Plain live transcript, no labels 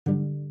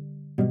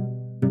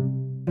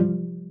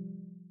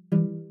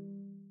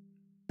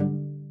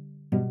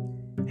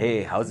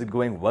Hey, how's it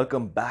going?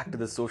 Welcome back to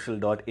the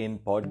Social.in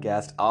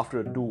podcast. After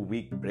a 2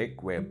 week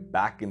break, we're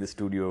back in the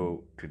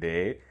studio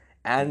today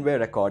and we're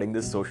recording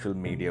the Social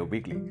Media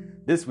Weekly.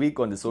 This week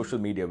on the Social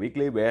Media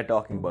Weekly, we're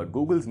talking about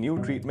Google's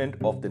new treatment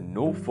of the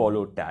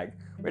no-follow tag.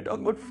 We're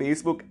talking about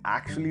Facebook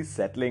actually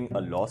settling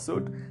a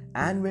lawsuit,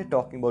 and we're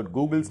talking about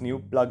Google's new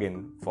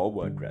plugin for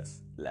WordPress.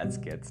 Let's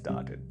get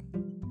started.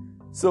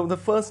 So the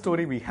first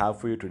story we have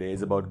for you today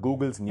is about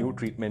Google's new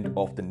treatment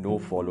of the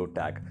no-follow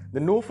tag. The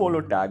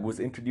no-follow tag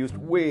was introduced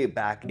way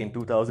back in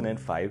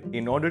 2005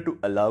 in order to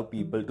allow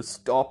people to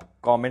stop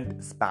comment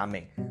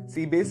spamming.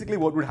 See, basically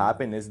what would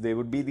happen is there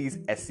would be these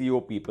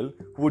SEO people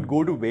who would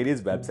go to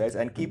various websites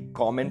and keep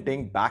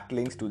commenting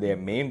backlinks to their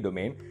main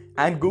domain,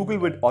 and Google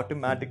would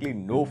automatically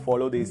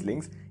no-follow these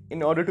links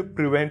in order to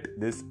prevent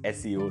this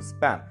SEO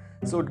spam.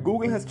 So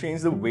Google has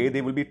changed the way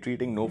they will be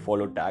treating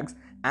no-follow tags,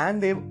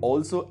 and they've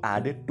also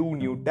added two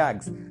new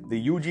tags: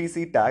 the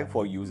UGC tag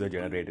for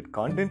user-generated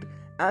content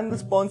and the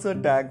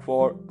sponsored tag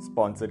for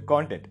sponsored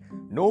content.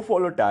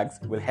 No-follow tags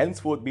will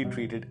henceforth be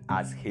treated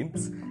as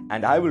hints,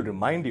 and I will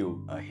remind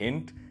you, a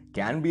hint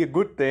can be a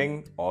good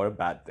thing or a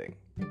bad thing.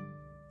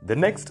 The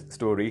next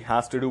story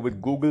has to do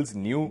with Google's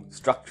new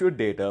structured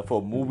data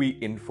for movie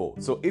info.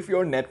 So if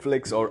you're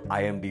Netflix or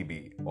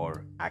IMDb,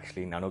 or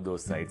actually none of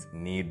those sites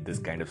need this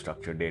kind of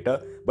structured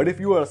data, but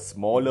if you are a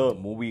smaller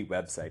movie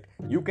website,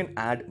 you can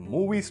add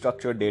movie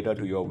structured data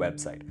to your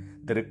website.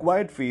 The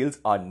required fields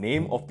are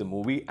name of the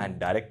movie and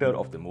director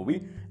of the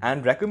movie,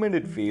 and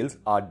recommended fields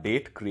are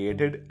date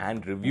created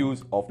and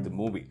reviews of the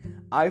movie.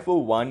 I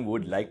for one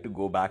would like to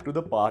go back to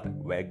the part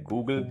where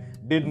Google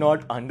did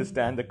not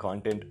understand the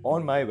content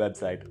on my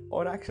website,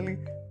 or actually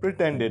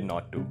pretended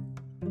not to.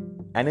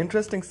 An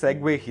interesting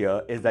segue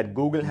here is that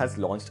Google has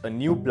launched a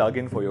new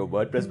plugin for your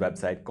WordPress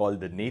website called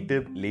the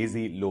Native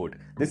Lazy Load.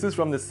 This is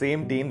from the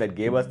same team that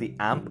gave us the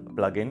AMP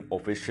plugin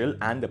official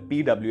and the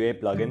PWA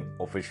plugin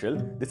official.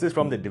 This is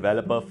from the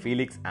developer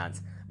Felix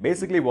Ants.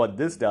 Basically what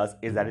this does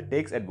is that it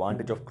takes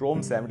advantage of Chrome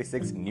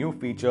 76's new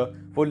feature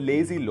for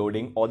lazy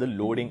loading, or the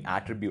loading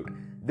attribute.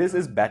 This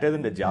is better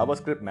than the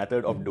JavaScript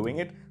method of doing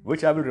it,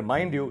 which I will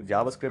remind you,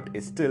 JavaScript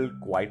is still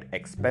quite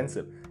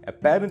expensive.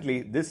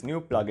 Apparently, this new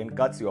plugin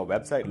cuts your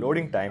website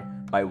loading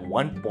time by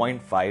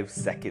 1.5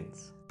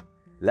 seconds.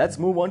 Let's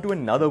move on to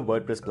another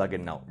WordPress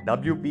plugin now,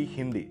 WP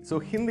Hindi. So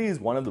Hindi is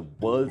one of the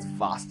world's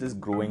fastest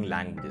growing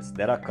languages.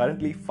 There are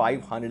currently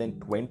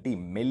 520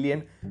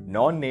 million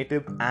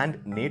non-native and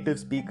native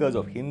speakers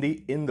of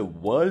Hindi in the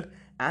world,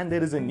 and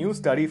there is a new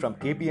study from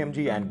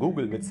KPMG and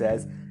Google which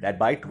says that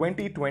by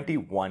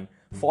 2021,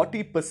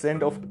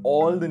 40% of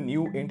all the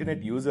new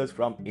internet users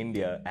from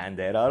India, and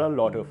there are a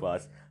lot of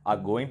us, are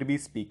going to be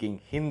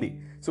speaking Hindi.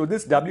 So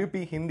this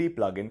WP Hindi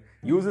plugin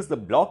uses the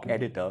block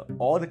editor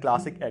or the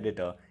classic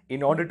editor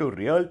in order to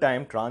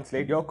real-time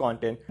translate your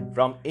content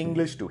from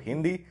English to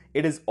Hindi.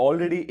 It is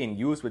already in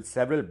use with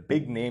several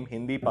big-name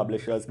Hindi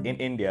publishers in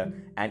India,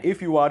 and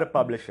if you are a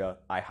publisher,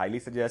 I highly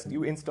suggest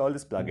you install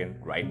this plugin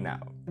right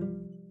now.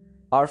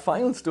 Our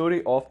final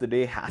story of the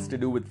day has to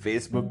do with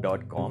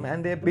Facebook.com,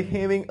 and they're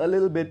behaving a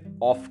little bit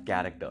off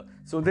character.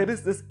 So there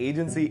is this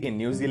agency in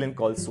New Zealand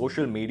called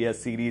Social Media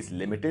Series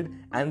Limited,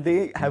 and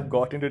they have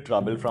got into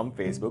trouble from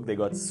Facebook. They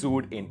got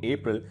sued in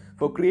April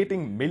for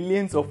creating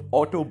millions of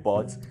auto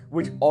bots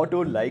which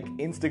auto-like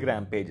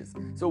Instagram pages.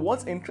 So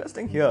what's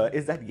interesting here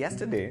is that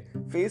yesterday,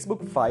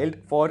 Facebook filed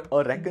for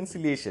a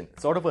reconciliation,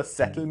 sort of a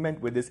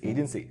settlement with this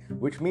agency,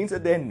 which means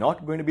that they're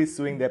not going to be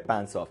suing their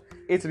pants off.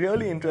 It's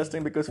really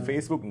interesting because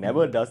Facebook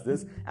never does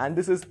this, and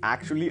this is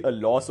actually a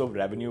loss of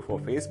revenue for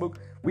Facebook.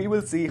 We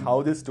will see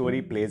how this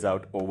story plays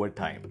out over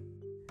time.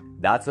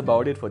 That's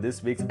about it for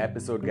this week's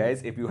episode,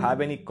 guys. If you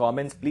have any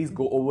comments, please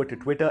go over to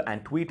Twitter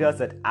and tweet us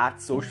at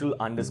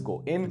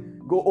 @social_in.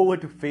 Go over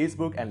to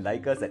Facebook and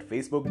like us at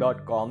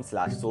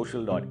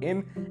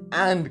facebook.com/social.in,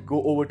 and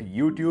go over to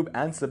YouTube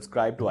and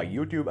subscribe to our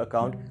YouTube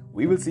account.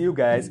 We will see you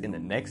guys in the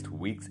next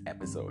week's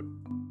episode.